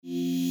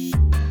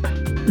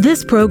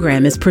This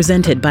program is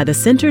presented by the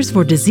Centers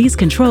for Disease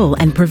Control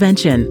and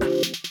Prevention.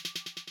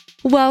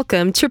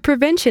 Welcome to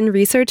Prevention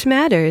Research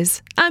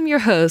Matters. I'm your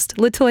host,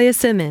 Latoya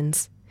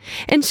Simmons.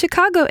 In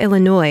Chicago,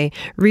 Illinois,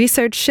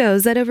 research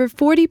shows that over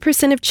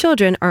 40% of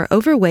children are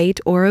overweight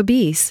or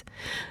obese.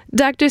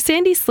 Dr.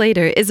 Sandy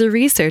Slater is a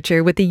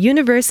researcher with the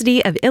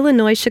University of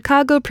Illinois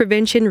Chicago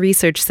Prevention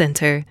Research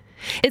Center.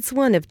 It's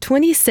one of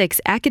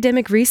 26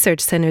 academic research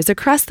centers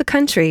across the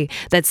country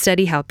that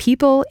study how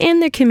people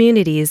and their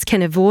communities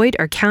can avoid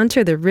or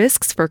counter the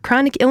risks for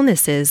chronic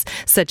illnesses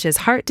such as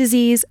heart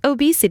disease,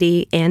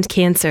 obesity, and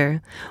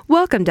cancer.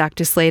 Welcome,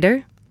 Dr.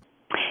 Slater.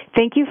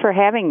 Thank you for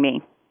having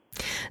me.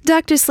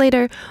 Dr.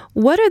 Slater,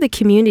 what are the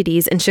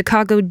communities in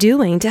Chicago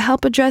doing to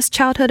help address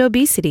childhood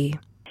obesity?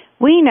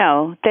 We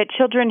know that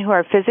children who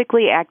are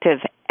physically active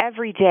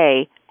every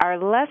day are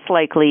less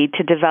likely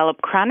to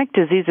develop chronic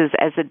diseases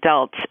as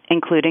adults,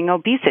 including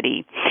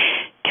obesity.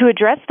 To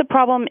address the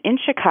problem in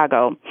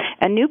Chicago,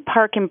 a new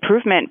park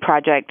improvement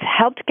project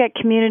helped get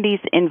communities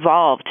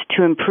involved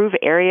to improve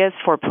areas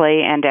for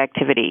play and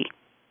activity.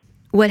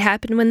 What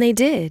happened when they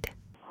did?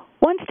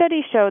 One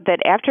study showed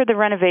that after the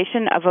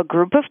renovation of a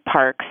group of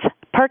parks,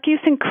 park use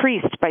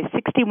increased by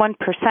 61%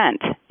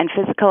 and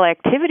physical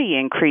activity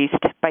increased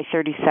by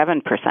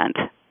 37%.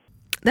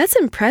 That's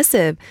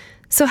impressive.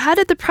 So how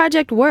did the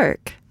project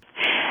work?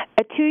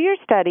 A 2-year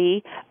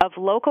study of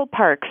local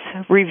parks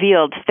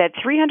revealed that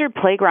 300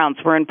 playgrounds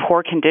were in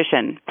poor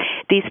condition.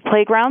 These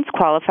playgrounds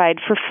qualified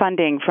for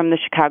funding from the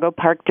Chicago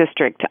Park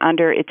District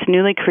under its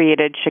newly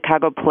created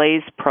Chicago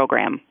Plays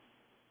program.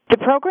 The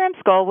program's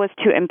goal was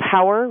to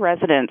empower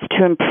residents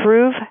to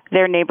improve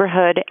their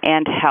neighborhood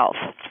and health.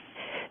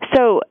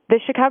 So the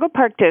Chicago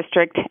Park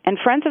District and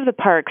Friends of the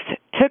Parks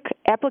took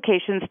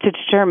applications to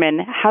determine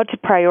how to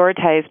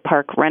prioritize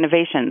park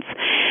renovations.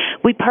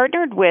 We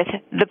partnered with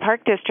the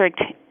Park District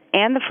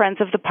and the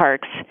Friends of the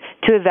Parks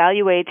to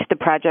evaluate the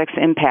project's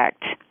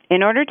impact.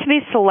 In order to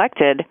be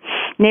selected,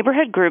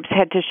 neighborhood groups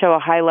had to show a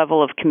high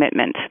level of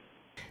commitment.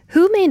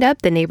 Who made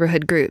up the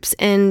neighborhood groups,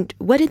 and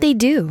what did they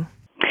do?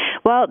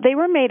 Well, they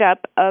were made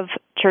up of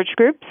church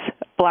groups,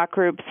 block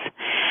groups,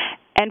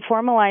 and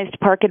formalized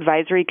park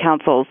advisory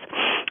councils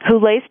who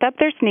laced up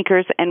their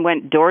sneakers and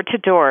went door to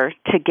door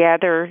to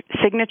gather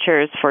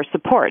signatures for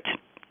support.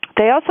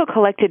 They also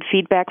collected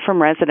feedback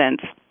from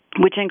residents,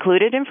 which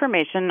included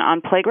information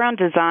on playground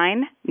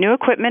design, new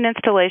equipment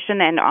installation,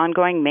 and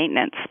ongoing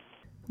maintenance.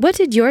 What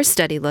did your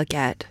study look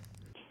at?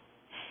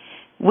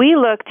 We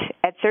looked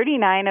at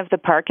 39 of the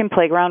park and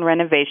playground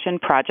renovation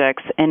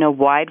projects in a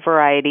wide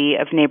variety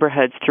of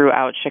neighborhoods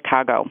throughout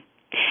Chicago.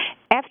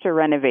 After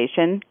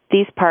renovation,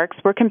 these parks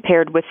were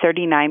compared with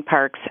 39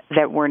 parks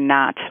that were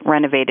not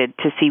renovated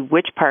to see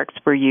which parks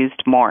were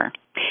used more.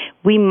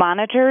 We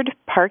monitored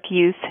park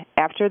use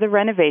after the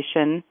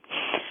renovation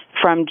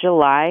from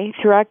July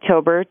through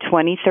October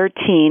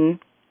 2013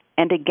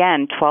 and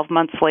again 12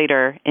 months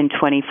later in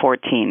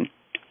 2014.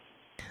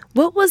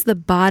 What was the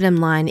bottom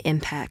line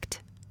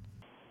impact?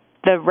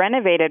 The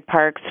renovated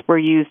parks were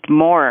used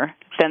more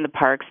than the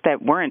parks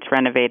that weren't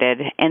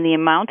renovated, and the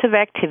amount of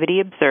activity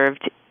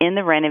observed in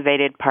the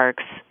renovated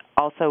parks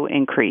also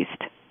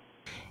increased.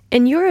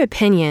 In your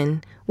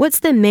opinion, what's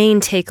the main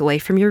takeaway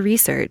from your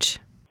research?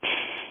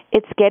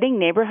 It's getting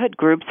neighborhood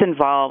groups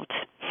involved.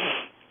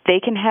 They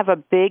can have a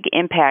big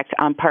impact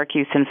on park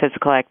use and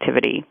physical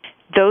activity.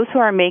 Those who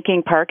are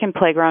making park and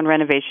playground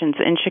renovations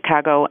in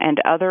Chicago and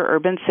other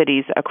urban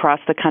cities across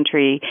the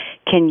country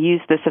can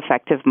use this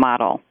effective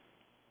model.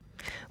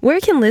 Where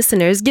can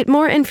listeners get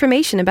more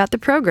information about the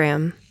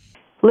program?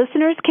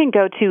 Listeners can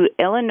go to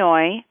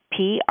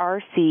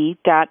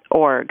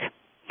illinoisprc.org.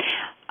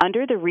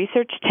 Under the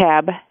Research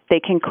tab, they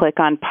can click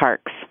on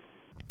Parks.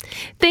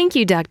 Thank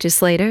you, Dr.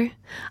 Slater.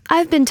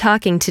 I've been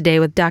talking today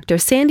with Dr.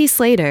 Sandy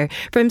Slater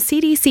from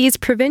CDC's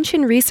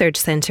Prevention Research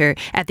Center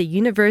at the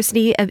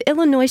University of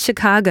Illinois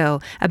Chicago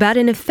about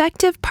an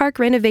effective park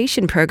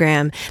renovation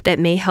program that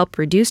may help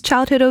reduce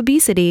childhood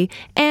obesity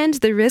and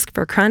the risk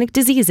for chronic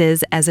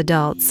diseases as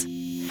adults.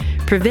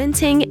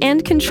 Preventing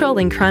and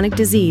controlling chronic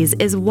disease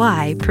is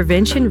why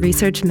prevention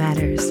research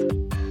matters.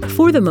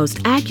 For the most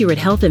accurate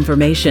health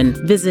information,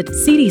 visit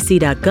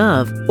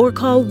cdc.gov or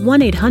call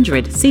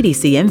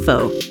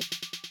 1-800-CDC-INFO.